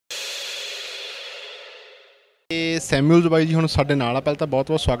ਇਹ ਸੈਮੂਅਲ ਬਾਈ ਜੀ ਹੁਣ ਸਾਡੇ ਨਾਲ ਆ। ਪਹਿਲਾਂ ਤਾਂ ਬਹੁਤ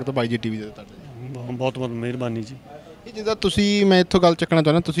ਬਹੁਤ ਸਵਾਗਤ ਬਾਈ ਜੀ ਟੀਵੀ ਦੇ ਤੁਹਾਡੇ। ਬਹੁਤ ਬਹੁਤ ਮਿਹਰਬਾਨੀ ਜੀ। ਇਹ ਜਿੱਦਾਂ ਤੁਸੀਂ, ਮੈਂ ਇੱਥੋਂ ਗੱਲ ਚੱਕਣਾ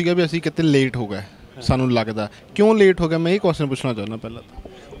ਚਾਹੁੰਦਾ, ਤੁਸੀਂ ਕਿਹਾ ਵੀ ਅਸੀਂ ਕਿਤੇ ਲੇਟ ਹੋ ਗਏ, ਸਾਨੂੰ ਲੱਗਦਾ ਕਿਉਂ ਲੇਟ ਹੋ ਗਿਆ, ਮੈਂ ਇਹ ਕੁਐਸਚਨ ਪੁੱਛਣਾ ਚਾਹੁੰਦਾ ਪਹਿਲਾਂ ਤਾਂ।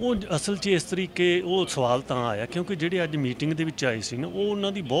 ਉਹ ਅਸਲ 'ਚ ਇਸ ਤਰੀਕੇ ਉਹ ਸਵਾਲ ਤਾਂ ਆਇਆ ਕਿਉਂਕਿ ਜਿਹੜੇ ਅੱਜ ਮੀਟਿੰਗ ਦੇ ਵਿੱਚ ਆਏ ਸੀ ਨਾ, ਉਹ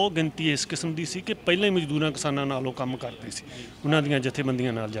ਉਹਨਾਂ ਦੀ ਬਹੁਤ ਗਿਣਤੀ ਇਸ ਕਿਸਮ ਦੀ ਸੀ ਕਿ ਪਹਿਲਾਂ ਹੀ ਮਜ਼ਦੂਰਾਂ ਕਿਸਾਨਾਂ ਨਾਲ ਉਹ ਕੰਮ ਕਰਦੇ ਸੀ, ਉਹਨਾਂ ਦੀਆਂ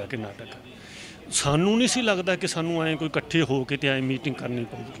ਜਥੇਬੰਦੀਆਂ ਨਾਲ ਜਾ ਕੇ ਨਾਟਕ। ਸਾਨੂੰ ਨਹੀਂ ਸੀ ਲੱਗਦਾ ਕਿ ਸਾਨੂੰ ਐਂ ਕੋਈ ਇਕੱਠੇ ਹੋ ਕੇ ਤੇ ਐਂ ਮੀਟਿੰਗ ਕਰਨੀ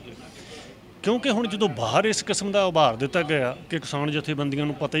ਪਊਗੀ, ਕਿਉਂਕਿ ਹੁਣ ਜਦੋਂ ਬਾਹਰ ਇਸ ਕਿਸਮ ਦਾ ਉਭਾਰ ਦਿੱਤਾ ਗਿਆ ਕਿ ਕਿਸਾਨ ਜਥੇਬੰਦੀਆਂ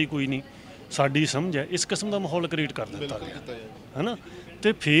ਨੂੰ ਪਤਾ ਹੀ ਕੋਈ ਨਹੀਂ, ਸਾਡੀ ਸਮਝ ਹੈ, ਇਸ ਕਿਸਮ ਦਾ ਮਾਹੌਲ ਕ੍ਰੀਏਟ ਕਰ ਦਿੱਤਾ ਗਿਆ ਹੈ ਨਾ।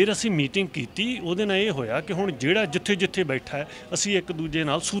 ਅਤੇ ਫਿਰ ਅਸੀਂ ਮੀਟਿੰਗ ਕੀਤੀ, ਉਹਦੇ ਨਾਲ ਇਹ ਹੋਇਆ ਕਿ ਹੁਣ ਜਿਹੜਾ ਜਿੱਥੇ ਜਿੱਥੇ ਬੈਠਾ ਹੈ ਅਸੀਂ ਇੱਕ ਦੂਜੇ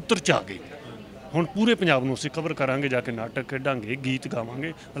ਨਾਲ ਸੂਤਰ 'ਚ ਆ ਗਏ। ਹੁਣ ਪੂਰੇ ਪੰਜਾਬ ਨੂੰ ਅਸੀਂ ਕਵਰ ਕਰਾਂਗੇ, ਜਾ ਕੇ ਨਾਟਕ ਖੇਡਾਂਗੇ, ਗੀਤ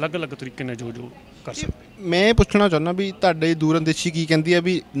ਗਾਵਾਂਗੇ, ਅਲੱਗ-ਅਲੱਗ ਤਰੀਕੇ ਨਾਲ ਜੋ ਕਰ ਸਕਦੇ। ਮੈਂ ਪੁੱਛਣਾ ਚਾਹੁੰਦਾ ਵੀ ਤੁਹਾਡੇ ਦੂਰਅੰਦੇਸ਼ੀ ਕੀ ਕਹਿੰਦੀ ਹੈ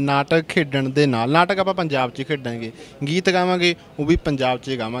ਵੀ ਨਾਟਕ ਖੇਡਣ ਦੇ ਨਾਲ, ਨਾਟਕ ਆਪਾਂ ਪੰਜਾਬ 'ਚ ਹੀ ਖੇਡਾਂਗੇ, ਗੀਤ ਗਾਵਾਂਗੇ ਉਹ ਵੀ ਪੰਜਾਬ 'ਚ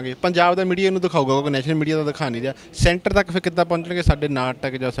ਹੀ ਗਾਵਾਂਗੇ, ਪੰਜਾਬ ਦਾ ਮੀਡੀਆ ਨੂੰ ਦਿਖਾਊਗਾ ਕਿਉਂਕਿ ਨੈਸ਼ਨਲ ਮੀਡੀਆ ਤਾਂ ਦਿਖਾ ਨਹੀਂ ਰਿਹਾ, ਸੈਂਟਰ ਤੱਕ ਫਿਰ ਕਿੱਦਾਂ ਪਹੁੰਚਣਗੇ ਸਾਡੇ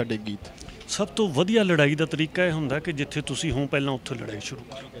ਨਾਟਕ ਜਾਂ ਸਾਡੇ ਗੀਤ? ਸਭ ਤੋਂ ਵਧੀਆ ਲੜਾਈ ਦਾ ਤਰੀਕਾ ਇਹ ਹੁੰਦਾ ਕਿ ਜਿੱਥੇ ਤੁਸੀਂ ਹੋ ਪਹਿਲਾਂ ਉੱਥੋਂ ਲੜਾਈ ਸ਼ੁਰੂ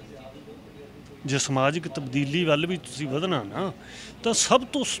ਕਰੋ। ਜੇ ਸਮਾਜਿਕ ਤਬਦੀਲੀ ਵੱਲ ਵੀ ਤੁਸੀਂ ਵਧਣਾ ਨਾ, ਤਾਂ ਸਭ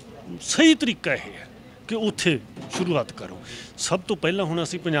ਤੋਂ ਸਹੀ ਤਰੀਕਾ ਇਹ ਹੈ ਕਿ ਉੱਥੇ ਸ਼ੁਰੂਆਤ ਕਰੋ। ਸਭ ਤੋਂ ਪਹਿਲਾਂ ਹੁਣ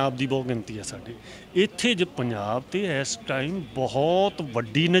ਅਸੀਂ ਪੰਜਾਬ ਦੀ ਬਹੁਤ ਗਿਣਤੀ ਹੈ ਸਾਡੇ ਇੱਥੇ, ਜੇ ਪੰਜਾਬ 'ਤੇ ਇਸ ਟਾਈਮ ਬਹੁਤ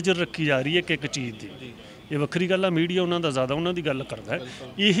ਵੱਡੀ ਨਜ਼ਰ ਰੱਖੀ ਜਾ ਰਹੀ ਹੈ ਕਿ ਇੱਕ ਚੀਜ਼ ਦੀ, ਇਹ ਵੱਖਰੀ ਗੱਲ ਆ, ਮੀਡੀਆ ਉਹਨਾਂ ਦਾ ਜ਼ਿਆਦਾ ਉਹਨਾਂ ਦੀ ਗੱਲ ਕਰਦਾ,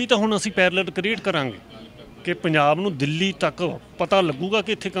 ਇਹੀ ਤਾਂ ਹੁਣ ਅਸੀਂ ਪੈਰਲਲ ਕ੍ਰੀਏਟ ਕਰਾਂਗੇ ਕਿ ਪੰਜਾਬ ਨੂੰ ਦਿੱਲੀ ਤੱਕ ਪਤਾ ਲੱਗੂਗਾ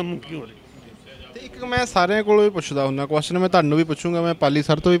ਕਿ ਇੱਥੇ ਕੰਮ ਕੀ ਹੋ ਰਿਹਾ। ਤੇ ਇੱਕ ਮੈਂ ਸਾਰਿਆਂ ਕੋਲੋਂ ਵੀ ਪੁੱਛਦਾ ਹੁੰਦਾ ਕੁਐਸਚਨ, ਮੈਂ ਤੁਹਾਨੂੰ ਵੀ ਪੁੱਛੂੰਗਾ, ਮੈਂ ਪਾਲੀ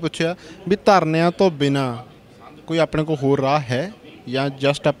ਸਰ ਤੋਂ ਵੀ ਪੁੱਛਿਆ ਵੀ ਧਰਨਿਆਂ ਤੋਂ ਬਿਨਾਂ ਕੋਈ ਆਪਣੇ ਕੋਲ ਹੋਰ ਰਾਹ ਹੈ ਜਾਂ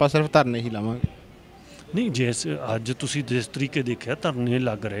ਜਸਟ ਆਪਾਂ ਸਿਰਫ ਧਰਨੇ ਹੀ ਲਾਵਾਂਗੇ? ਨਹੀਂ, ਜਿਸ ਅੱਜ ਤੁਸੀਂ ਜਿਸ ਤਰੀਕੇ ਦੇਖਿਆ ਧਰਨੇ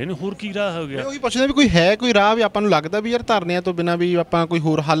ਲੱਗ ਰਹੇ ਨੇ, ਹੋਰ ਕੀ ਰਾਹ ਹੋ ਗਿਆ? ਉਹੀ ਪੁੱਛਦਾ ਵੀ ਕੋਈ ਹੈ ਕੋਈ ਰਾਹ ਵੀ ਆਪਾਂ ਨੂੰ ਲੱਗਦਾ ਵੀ ਯਾਰ ਧਰਨਿਆਂ ਤੋਂ ਬਿਨਾਂ ਵੀ ਆਪਾਂ ਕੋਈ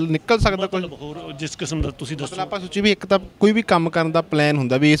ਹੋਰ ਹੱਲ ਨਿਕਲ ਸਕਦਾ? ਕੋਈ ਹੋਰ ਜਿਸ ਕਿਸਮ ਦਾ ਤੁਸੀਂ ਦੱਸੋ। ਆਪਾਂ ਸੋਚੀ ਵੀ ਇੱਕ ਤਾਂ ਕੋਈ ਵੀ ਕੰਮ ਕਰਨ ਦਾ ਪਲਾਨ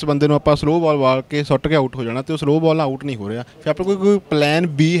ਹੁੰਦਾ ਵੀ ਇਸ ਬੰਦੇ ਨੂੰ ਆਪਾਂ ਸਲੋ ਬਾਲ ਵਾਲ ਕੇ ਸੁੱਟ ਕੇ ਆਊਟ ਹੋ ਜਾਣਾ, ਤੇ ਉਹ ਸਲੋ ਬਾਲ ਆਊਟ ਨਹੀਂ ਹੋ ਰਿਹਾ, ਫਿਰ ਆਪਾਂ ਕੋਈ ਪਲਾਨ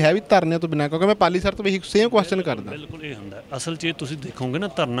ਬੀ ਹੈ ਵੀ ਧਰਨਿਆਂ ਤੋਂ ਬਿਨਾਂ? ਕਿਉਂਕਿ ਮੈਂ ਪਾਲੀ ਸਰ ਤੋਂ ਵੀ ਸੇਮ ਕੁਐਸਚਨ ਕਰਦਾ। ਬਿਲਕੁਲ ਇਹ ਹੁੰਦਾ ਅਸਲ 'ਚ, ਤੁਸੀਂ ਦੇਖੋਗੇ ਨਾ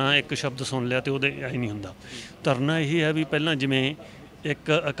ਧਰਨਾ ਇੱਕ ਸ਼ਬਦ ਸੁਣ ਲਿਆ ਤੇ ਉਹਦੇ ਐ ਨਹੀਂ ਹੁੰਦਾ। ਧਰਨਾ ਇਹ ਹੈ ਵੀ ਪਹਿਲਾਂ ਜਿਵੇਂ ਇੱਕ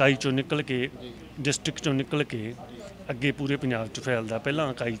ਇਕਾਈ 'ਚੋਂ ਨਿਕਲ ਕੇ, ਡਿਸਟ੍ਰਿਕਟ 'ਚੋਂ ਨਿਕਲ ਕੇ ਅੱਗੇ ਪੂਰੇ ਪੰਜਾਬ 'ਚ ਫੈਲਦਾ, ਪਹਿਲਾਂ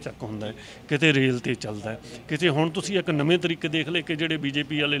ਇਕਾਈ ਤੱਕ ਹੁੰਦਾ, ਕਿਤੇ ਰੇਲ 'ਤੇ ਚੱਲਦਾ, ਕਿਤੇ ਹੁਣ ਤੁਸੀਂ ਇੱਕ ਨਵੇਂ ਤਰੀਕੇ ਦੇਖ ਲਏ ਕਿ ਜਿਹੜੇ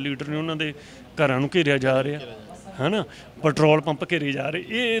ਬੀਜੇਪੀ ਵਾਲੇ ਲੀਡਰ ਨੇ ਉਹਨਾਂ ਦੇ ਘਰਾਂ ਨੂੰ ਘੇਰਿਆ ਜਾ ਰਿਹਾ ਹੈ ਨਾ, ਪੈਟਰੋਲ ਪੰਪ ਘੇਰੇ ਜਾ ਰਹੇ,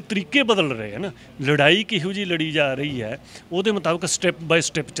 ਇਹ ਤਰੀਕੇ ਬਦਲ ਰਹੇ ਹੈ ਨਾ। ਲੜਾਈ ਕਿਹੋ ਜਿਹੀ ਲੜੀ ਜਾ ਰਹੀ ਹੈ ਉਹਦੇ ਮੁਤਾਬਕ ਸਟੈਪ ਬਾਈ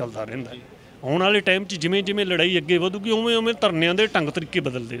ਸਟੈਪ ਚੱਲਦਾ ਰਹਿੰਦਾ। ਆਉਣ ਵਾਲੇ ਟਾਈਮ 'ਚ ਜਿਵੇਂ ਜਿਵੇਂ ਲੜਾਈ ਅੱਗੇ ਵਧੂਗੀ ਉਵੇਂ ਉਵੇਂ ਧਰਨਿਆਂ ਦੇ ਢੰਗ ਤਰੀਕੇ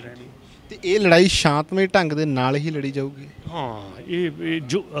ਬਦਲਦੇ ਰਹਿਣੇ, ਤੇ ਇਹ ਲੜਾਈ ਸ਼ਾਂਤਮਈ ਢੰਗ ਦੇ ਨਾਲ ਹੀ ਲੜੀ ਜਾਊਗੀ। ਹਾਂ, ਇਹ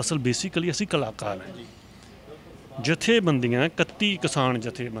ਜੋ ਅਸਲ ਬੇਸਿਕਲੀ ਅਸੀਂ ਕਲਾਕਾਰ ਹਾਂ, ਜਥੇਬੰਦੀਆਂ 31 ਕਿਸਾਨ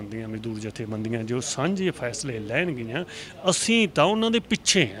ਜਥੇਬੰਦੀਆਂ, ਮਜ਼ਦੂਰ ਜਥੇਬੰਦੀਆਂ ਜੋ ਸਾਂਝੇ ਫੈਸਲੇ ਲੈਣਗੀਆਂ, ਅਸੀਂ ਤਾਂ ਉਹਨਾਂ ਦੇ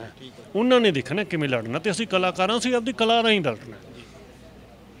ਪਿੱਛੇ ਹਾਂ, ਉਹਨਾਂ ਨੇ ਦੇਖਣਾ ਕਿਵੇਂ ਲੜਨਾ, ਤੇ ਅਸੀਂ ਕਲਾਕਾਰਾਂ, ਅਸੀਂ ਆਪਦੀ ਕਲਾ ਰਾਹੀਂ ਲੜਨਾ।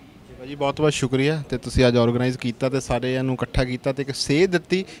 ਭਾਜੀ ਬਹੁਤ ਬਹੁਤ ਸ਼ੁਕਰੀਆ, ਤੇ ਤੁਸੀਂ ਅੱਜ ਆਰਗੇਨਾਈਜ਼ ਕੀਤਾ ਤੇ ਸਾਰਿਆਂ ਨੂੰ ਇਕੱਠਾ ਕੀਤਾ ਤੇ ਇੱਕ ਸੇਧ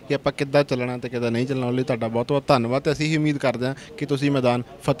ਦਿੱਤੀ ਕਿ ਆਪਾਂ ਕਿੱਦਾਂ ਚੱਲਣਾ ਤੇ ਕਿੱਦਾਂ ਨਹੀਂ ਚੱਲਣਾ। ਲਈ ਤੁਹਾਡਾ ਬਹੁਤ ਬਹੁਤ ਧੰਨਵਾਦ, ਤੇ ਅਸੀਂ ਹੀ ਉਮੀਦ ਕਰਦੇ ਹਾਂ ਕਿ ਤੁਸੀਂ ਮੈਦਾਨ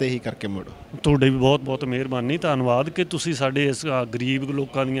ਫਤਿਹ ਹੀ ਕਰਕੇ ਮੁੜੋ। ਤੁਹਾਡੇ ਵੀ ਬਹੁਤ ਬਹੁਤ ਮਿਹਰਬਾਨੀ, ਧੰਨਵਾਦ ਕਿ ਤੁਸੀਂ ਸਾਡੇ ਇਸ ਗਰੀਬ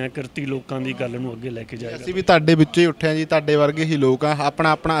ਲੋਕਾਂ ਦੀਆਂ, ਕਿਰਤੀ ਲੋਕਾਂ ਦੀ ਗੱਲ ਨੂੰ ਅੱਗੇ ਲੈ ਕੇ ਜਾਏ। ਅਸੀਂ ਵੀ ਤੁਹਾਡੇ ਵਿੱਚੋਂ ਹੀ ਉੱਠੇ ਹਾਂ ਜੀ, ਤੁਹਾਡੇ ਵਰਗੇ ਹੀ ਲੋਕ ਆ,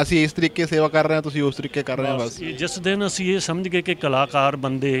 ਆਪਣਾ ਅਸੀਂ ਇਸ ਤਰੀਕੇ ਸੇਵਾ ਕਰ ਰਹੇ ਹਾਂ, ਤੁਸੀਂ ਉਸ ਤਰੀਕੇ ਕਰ ਰਹੇ ਹੋ। ਬਸ ਜਿਸ ਦਿਨ ਅਸੀਂ ਇਹ ਸਮਝ ਗਏ ਕਿ ਕਲਾਕਾਰ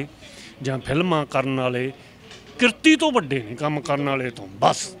ਬੰਦੇ ਜਾਂ ਫਿਲਮਾਂ ਕਰਨ ਵਾਲੇ ਕਿਰਤੀ ਤੋਂ ਵੱਡੇ ਨੇ ਕੰਮ ਕਰਨ ਵਾਲੇ ਤੋਂ,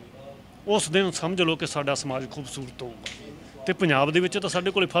 ਬਸ ਉਸ ਦਿਨ ਸਮਝ ਲਓ ਕਿ ਸਾਡਾ ਸਮਾਜ ਖੂਬਸੂਰਤ ਹੋਊਗਾ। ਤੇ ਪੰਜਾਬ ਦੇ ਵਿੱਚ ਤਾਂ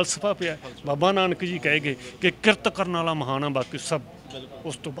ਸਾਡੇ ਕੋਲ ਫਲਸਫਾ ਪਿਆ, ਬਾਬਾ ਨਾਨਕ ਜੀ ਕਹੇ ਗਏ ਕਿ ਕਿਰਤ ਕਰਨ ਵਾਲਾ ਮਹਾਨ ਆ, ਬਾਕੀ ਸਭ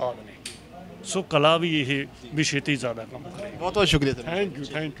ਉਸ ਤੋਂ ਬਾਅਦ ਨੇ। ਸੋ ਕਲਾ ਵੀ ਇਹ ਵੀ ਛੇਤੀ ਜ਼ਿਆਦਾ ਕੰਮ ਕਰੇ। ਬਹੁਤ ਬਹੁਤ ਸ਼ੁਕਰੀਆ।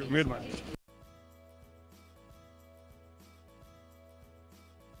 ਥੈਂਕ ਯੂ, ਮਿਹਰਬਾਨੀ।